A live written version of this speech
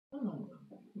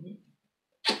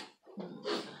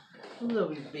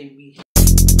Love you, baby.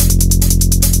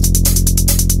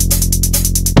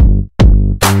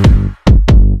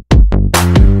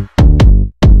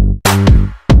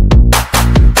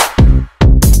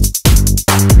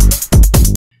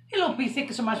 Hello, please. Thank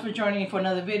you so much for joining me for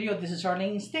another video. This is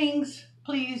ArleensThings.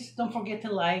 Please don't forget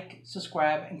to like,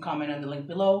 subscribe, and comment on the link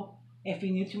below. If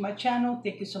you're new to my channel,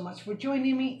 thank you so much for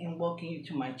joining me and welcome you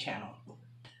to my channel.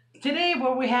 Today,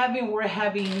 what we're having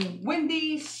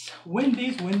Wendy's. I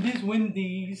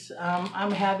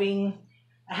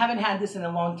haven't had this in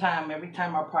a long time. Every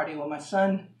time I party with my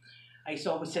son, I used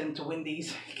to always send him to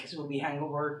Wendy's because it would be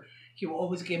hangover. He will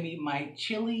always give me my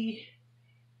chili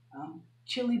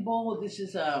bowl. This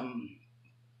is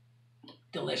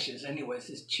delicious. Anyways,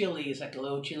 this chili is like a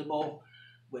little chili bowl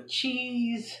with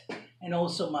cheese and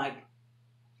also my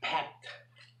packed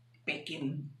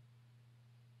bacon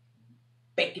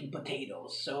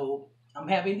potatoes. So I'm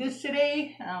having this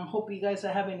today. Hope you guys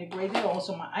are having a great day.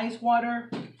 Also my ice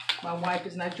water. My wife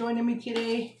is not joining me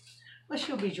today, but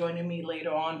she'll be joining me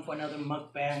later on for another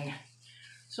mukbang.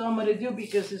 So I'm gonna do,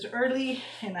 because it's early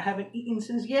and I haven't eaten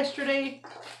since yesterday.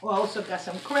 Well, I also got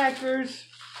some crackers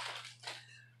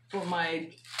for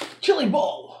my chili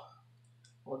bowl.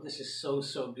 Well, this is so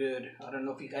good. I don't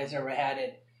know if you guys ever had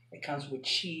it. It comes with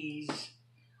cheese.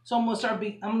 So I'm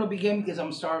gonna begin because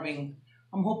I'm starving.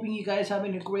 I'm hoping you guys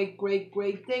having a great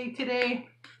day today.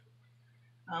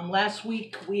 Last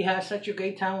week we had such a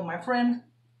great time with my friend.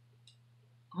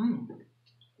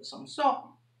 With some salt.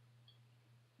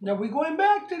 Now we're going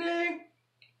back today.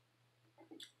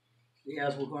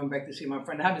 Yes, we're going back to see my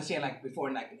friend. I haven't seen her before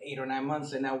in 8 or 9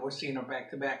 months, and now we're seeing her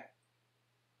back to back.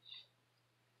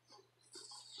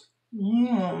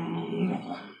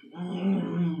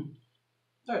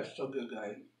 That's so good,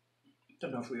 guys.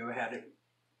 Don't know if we ever had it.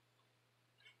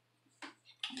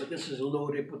 But this is a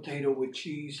loaded potato with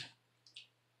cheese.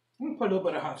 I'm gonna put a little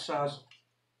bit of hot sauce.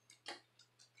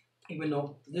 Even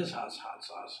though this has hot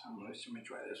sauce. Let me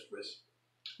try this first.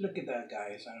 Look at that,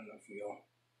 guys. I don't know if you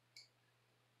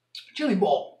chili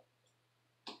bowl.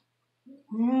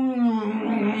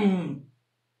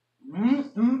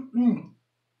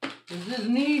 Does this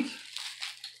need?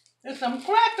 There's some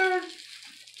crackers.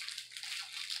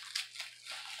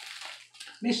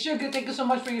 Miss Sugar, thank you so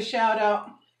much for your shout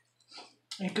out.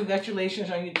 And congratulations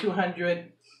on your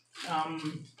 200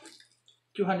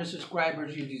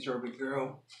 subscribers. You deserve it,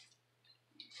 girl.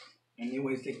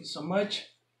 Anyways, thank you so much.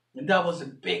 And that was a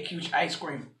big, huge ice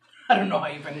cream. I don't know how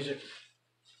you finish it.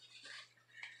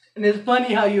 And it's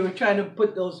funny how you were trying to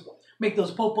make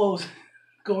those popos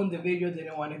go in the video. They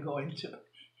didn't want to go in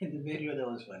the video. That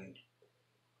was funny.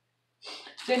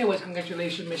 So anyways,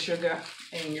 congratulations, Miss Sugar,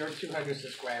 and your 200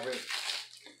 subscribers.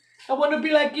 I want to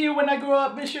be like you when I grow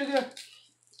up, Miss Sugar.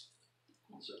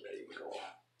 So there you go.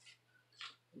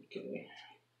 Okay.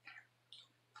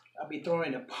 I'll be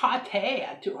throwing a party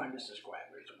at 200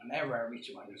 subscribers whenever I reach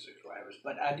 200 subscribers.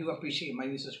 But I do appreciate my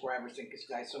new subscribers. Thank you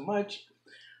guys so much.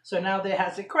 So now there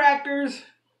has the crackers.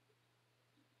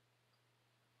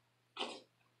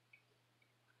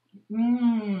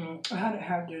 I hadn't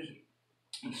had this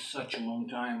in such a long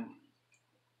time.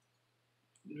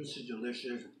 This is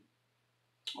delicious.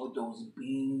 Oh, those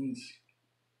beans.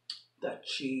 That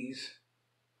cheese.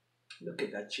 Look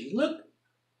at that cheese. Look.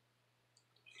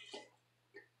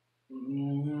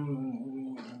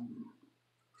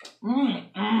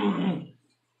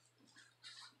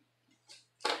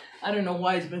 I don't know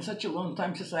why it's been such a long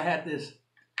time since I had this,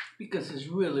 because it's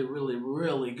really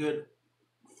good.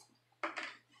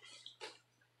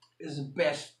 It's the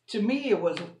best. To me, it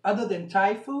was, other than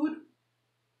Thai food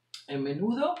and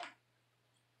menudo,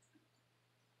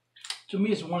 to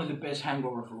me it's one of the best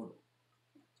hangover food.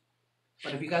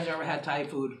 But if you guys ever had Thai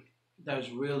food, that was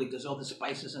really, because all the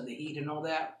spices and the heat and all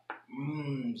that,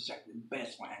 it's like the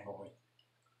best for hangover.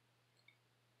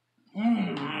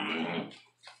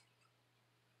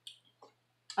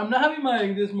 I'm not having my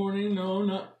egg this morning. No,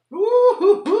 not.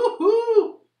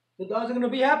 The dogs are gonna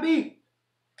be happy.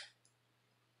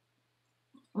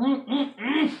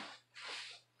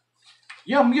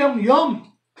 Yum.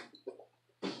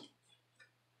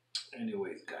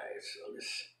 Anyways, guys, so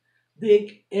let's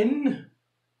dig in.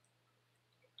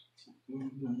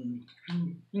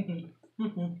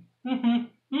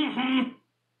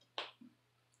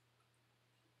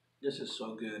 This is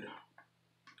so good.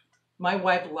 My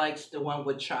wife likes the one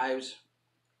with chives.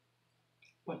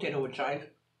 Potato with chives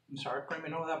and sour cream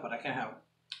and all that, but I can't have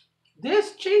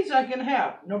this cheese. I can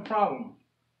have, no problem.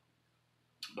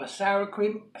 But sour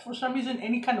cream, for some reason,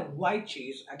 any kind of white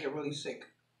cheese, I get really sick.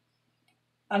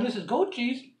 And this is goat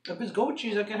cheese. If it's goat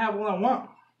cheese, I can have what I want.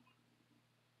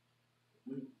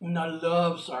 And I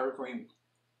love sour cream.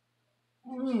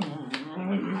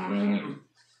 Mm.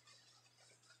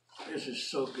 This is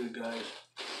so good, guys.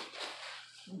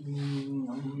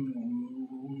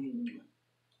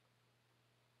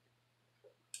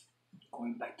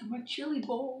 Going back to my chili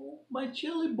bowl. My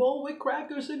chili bowl with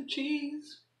crackers and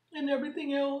cheese and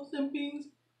everything else and beans.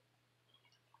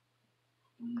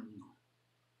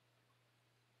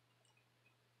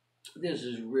 This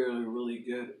is really, really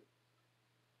good.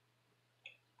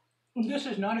 And this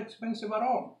is not expensive at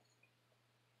all.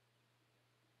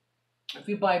 If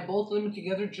you buy both of them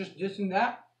together, just this and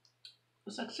that,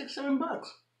 it's like $6, $7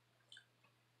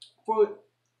 for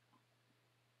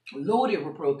loaded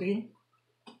with protein,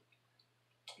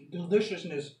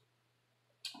 deliciousness,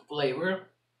 flavor,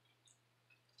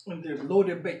 and the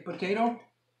loaded baked potato.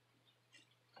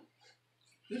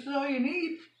 This is all you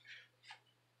need.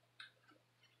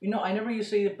 You know, I never used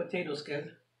to eat the potato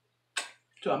skins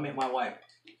until I met my wife.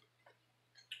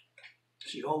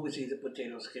 She always eats the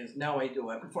potato skins. Now I do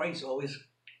it. Before I used to always,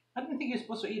 I didn't think you're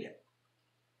supposed to eat it.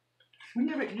 We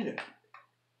never eat it.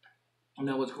 And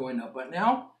that was growing up. But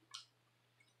now,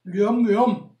 yum,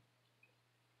 yum.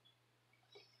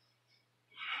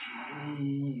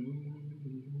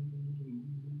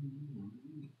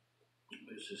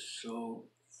 This is so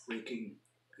freaking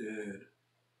good.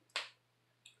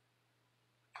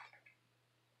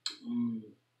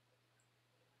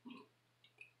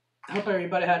 I hope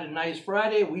everybody had a nice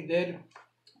Friday. We did.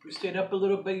 We stayed up a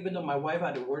little bit, even though my wife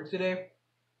had to work today.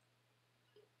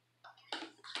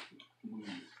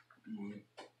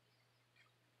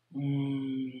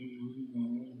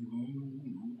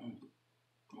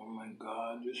 Oh my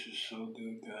God, this is so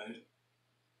good, guys.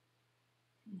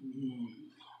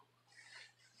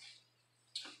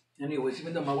 Anyways,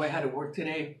 even though my wife had to work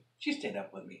today, she stayed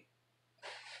up with me.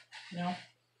 You know,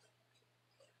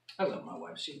 I love my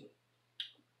wife.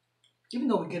 Even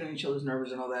though we get on each other's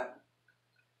nerves and all that,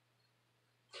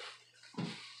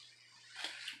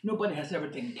 nobody has ever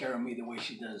taken care of me the way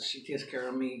she does. She takes care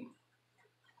of me.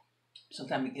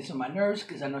 Sometimes it gets on my nerves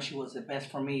because I know she was the best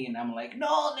for me, and I'm like,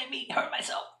 no, let me hurt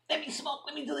myself. Let me smoke.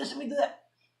 Let me do this. Let me do that.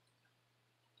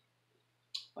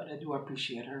 But I do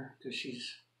appreciate her because she's,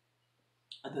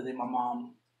 other than my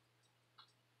mom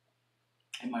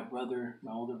and my brother,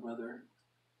 my older brother,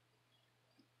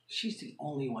 she's the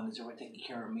only one that's ever taken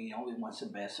care of me, only wants the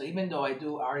best. So even though I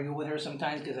do argue with her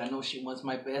sometimes because I know she wants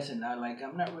my best, and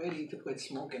I'm not ready to quit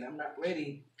smoking. I'm not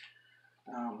ready,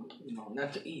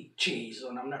 not to eat cheese,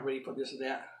 and I'm not ready for this or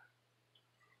that.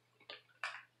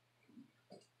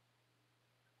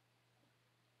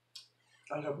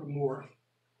 I love her more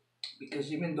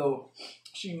because even though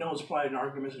she knows probably an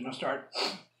argument's gonna start,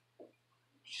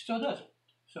 she still does.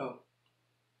 So,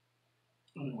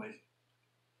 anyways.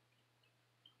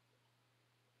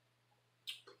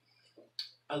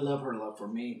 I love her love for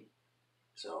me.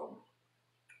 So,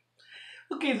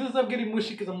 okay, since I'm getting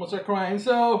mushy because I'm going to start crying,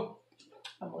 so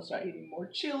I'm going to start eating more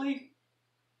chili.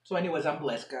 So anyways, I'm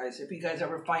blessed, guys. If you guys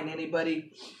ever find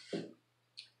anybody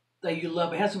that you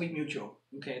love, it has to be mutual.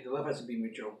 Okay, the love has to be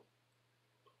mutual.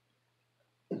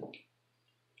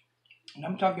 And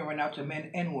I'm talking right now to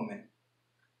men and women.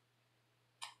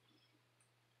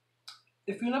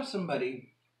 If you love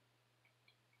somebody,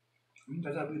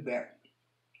 they love you back.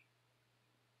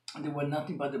 And they want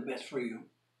nothing but the best for you,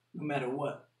 no matter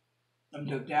what. And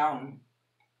they're down,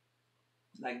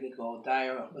 like they call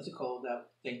what's it called, that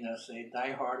thing that say,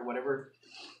 die hard or whatever.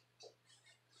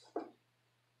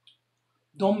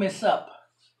 Don't mess up.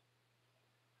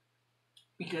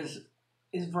 Because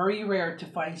it's very rare to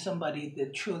find somebody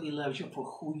that truly loves you for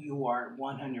who you are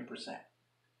 100%.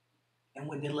 And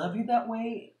when they love you that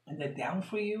way, and they're down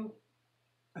for you,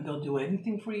 and they'll do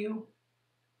anything for you,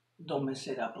 don't mess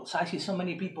it up. So I see so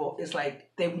many people, it's like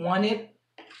they want it,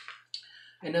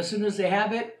 and as soon as they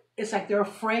have it, it's like they're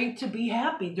afraid to be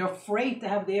happy. They're afraid to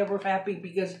have they ever happy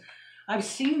because I've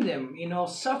seen them,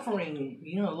 suffering,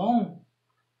 alone.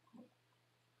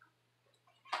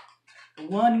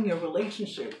 Wanting a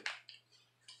relationship.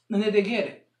 And then they get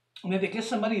it. And then they get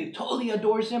somebody who totally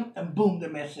adores them, and boom, they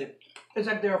mess it. It's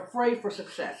like they're afraid for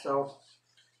success. So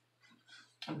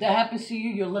if that happens to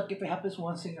you, you're lucky if it happens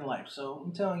once in your life. So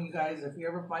I'm telling you guys, if you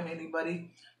ever find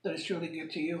anybody that is truly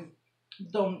good to you,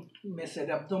 don't mess it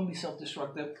up. Don't be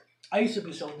self-destructive. I used to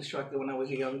be self-destructive when I was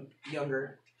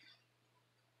younger.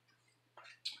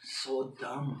 So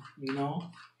dumb,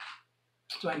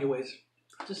 So anyways,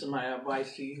 this is my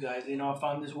advice to you guys. I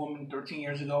found this woman 13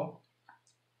 years ago.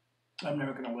 I'm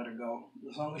never going to let her go.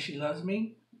 As long as she loves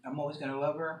me, I'm always going to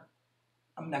love her.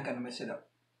 I'm not going to mess it up.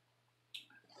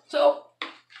 So,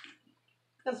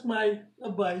 That's my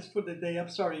advice for the day. I'm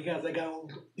sorry, guys. I got a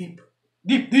little deep.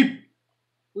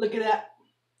 Look at that.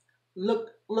 Look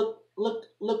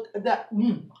at that.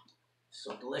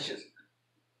 So delicious.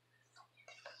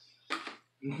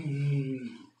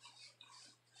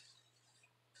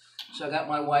 So I got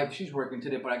my wife. She's working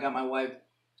today, but I got my wife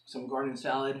some garden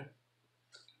salad.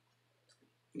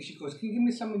 And she goes, "Can you give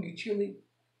me some of your chili?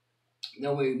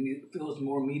 That way it feels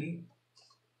more meaty."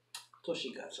 So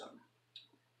she got some.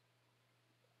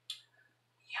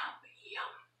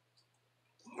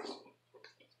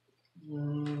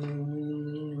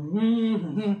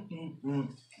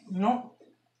 No,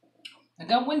 I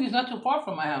got Wendy's not too far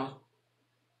from my house.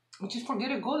 I just forget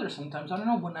to go there sometimes. I don't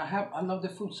know when I love the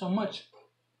food so much.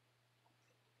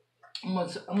 I'm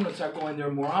gonna start going there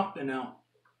more often now.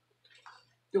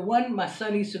 The one my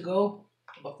son used to go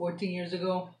about 14 years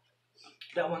ago,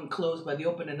 that one closed, but they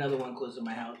opened another one close to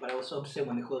my house. But I was so upset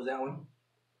when they closed that one.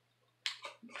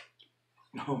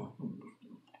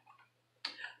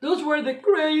 Those were the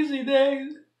crazy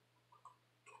days.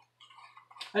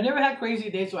 I never had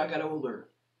crazy days, so I got older.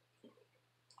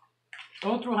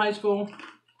 All through high school,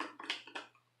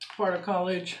 part of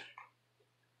college,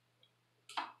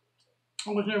 I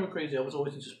was never crazy. I was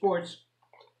always into sports.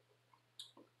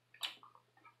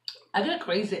 I got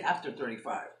crazy after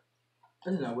 35.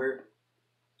 Isn't that weird?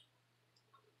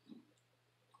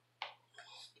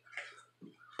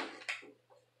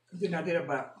 Then I did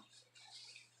about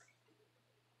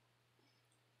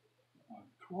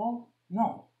 12?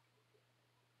 No.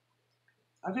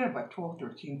 I did about 12,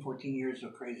 13, 14 years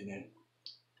of craziness.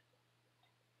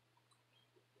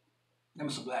 I'm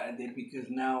so glad I did, because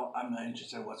now I'm not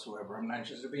interested whatsoever. I'm not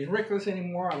interested in being reckless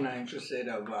anymore. I'm not interested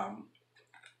of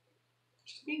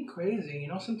just being crazy. You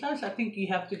know, sometimes I think you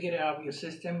have to get it out of your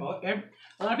system. A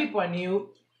lot of people I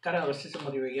knew got out of the system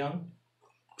when they were young.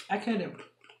 I couldn't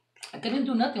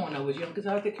do nothing when I was young because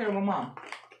I had to take care of my mom.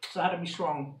 So I had to be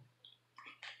strong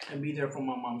and be there for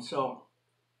my mom. So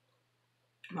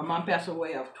my mom passed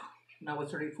away when I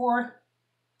was 34.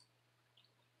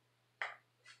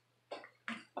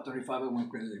 At 35, I went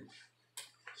crazy.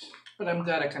 But I'm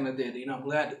glad I kind of did. You know, I'm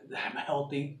glad that I'm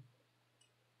healthy.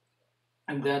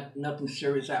 I'm glad nothing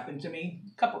serious happened to me.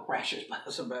 A couple crashes, but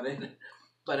that's about it.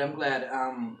 But I'm glad that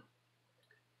I'm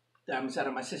out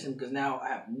of my system, because now I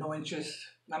have no interest.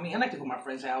 I mean, I like to go to my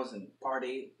friend's house and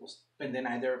party. We'll spend the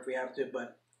night there if we have to,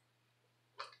 but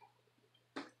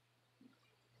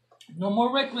no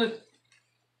more reckless.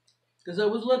 Because I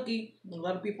was lucky. A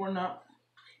lot of people are not.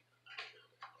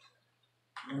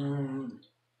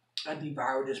 I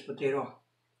devoured this potato.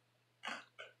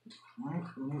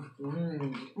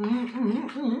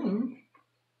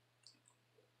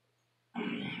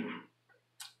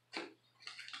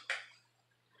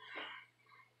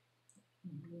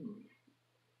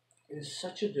 It's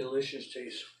such a delicious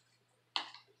taste.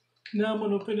 Now I'm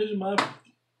going to finish my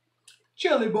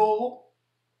chili bowl.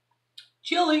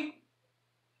 Chili.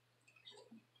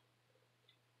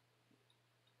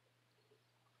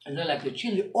 And then like the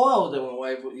chili oil that my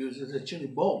wife uses, a chili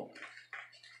bowl.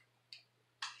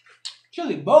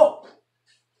 Chili bowl.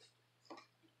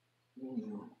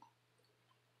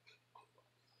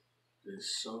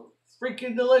 It's so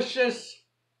freaking delicious.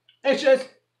 It's just.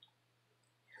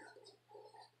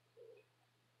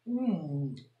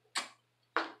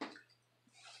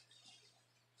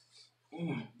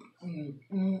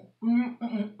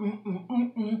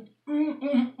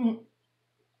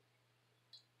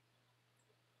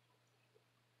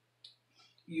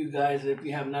 You guys, if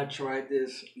you have not tried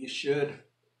this, you should.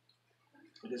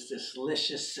 It is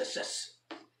delicious.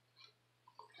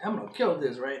 I'm gonna kill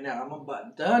this right now. I'm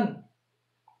about done.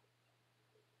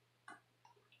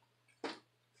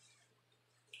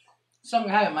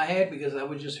 Something I had in my head because I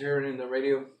was just hearing it in the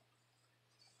radio.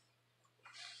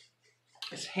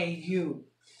 It's "Hey You"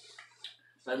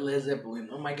 by Led Zeppelin.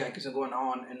 Oh my God, because I'm going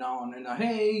on and on and on.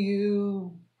 Hey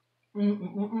you,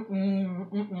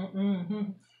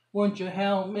 won't you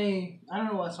help me? I don't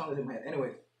know what song is in my head.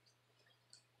 Anyway,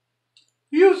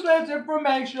 useless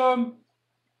information.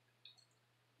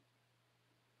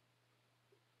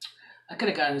 I could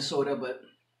have gotten a soda, but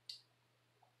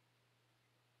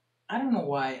I don't know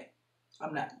why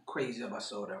I'm not crazy about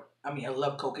soda. I mean, I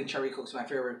love Coke, and Cherry Coke's my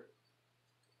favorite.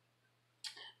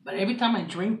 But every time I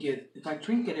drink it, if I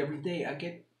drink it every day, I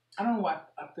don't know why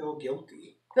I feel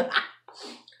guilty.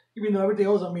 Even though everything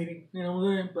else I'm eating, you know what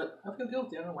I'm saying? But I feel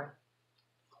guilty, I don't know why.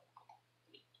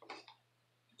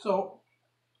 So,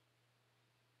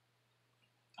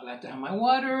 I like to have my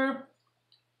water.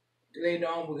 Later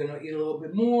on, we're going to eat a little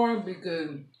bit more because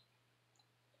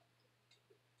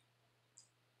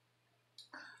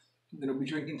I'm going to be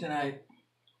drinking tonight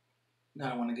I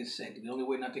don't want to get sick. The only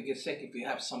way not to get sick if you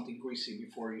have something greasy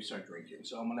before you start drinking.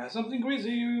 So I'm gonna have something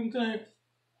greasy tonight.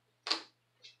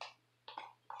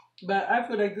 But I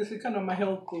feel like this is kind of my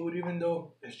health food, even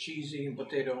though it's cheesy and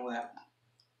potato and all that.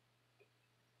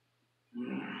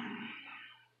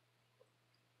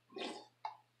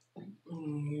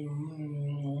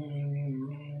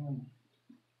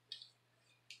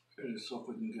 It is so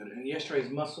freaking good. And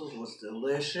yesterday's mussels was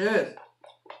delicious.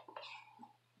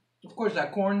 Of course,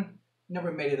 that corn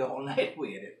never made it the whole night.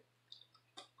 We ate it.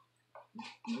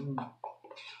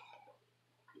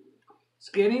 It's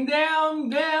getting down,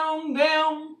 down,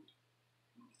 down.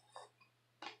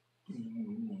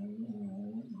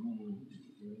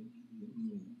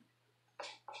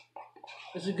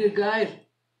 It's a good guy.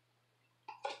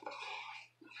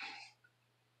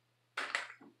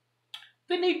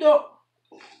 Finito.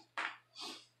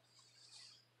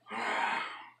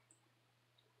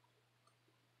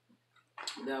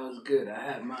 That was good. I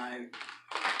had my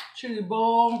chili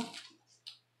bowl.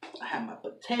 I had my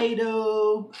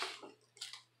potato.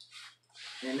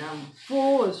 And I'm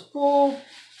full as full.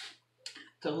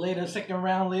 Till later, second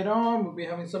round later on, we'll be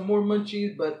having some more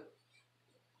munchies, but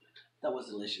that was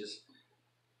delicious.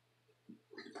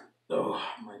 Oh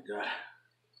my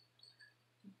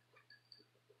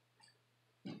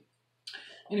God.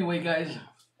 Anyway, guys,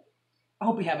 I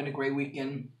hope you're having a great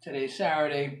weekend. Today's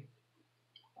Saturday.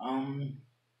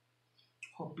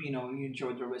 Hope you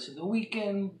enjoyed the rest of the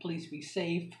weekend. Please be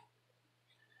safe.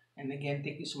 And again,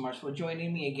 thank you so much for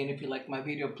joining me. Again, if you like my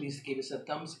video, please give us a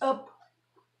thumbs up.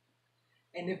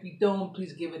 And if you don't,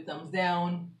 please give it a thumbs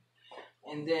down.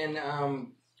 And then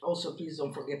also, please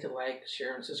don't forget to like,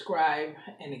 share, and subscribe.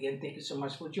 And again, thank you so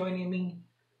much for joining me.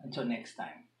 Until next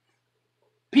time.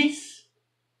 Peace.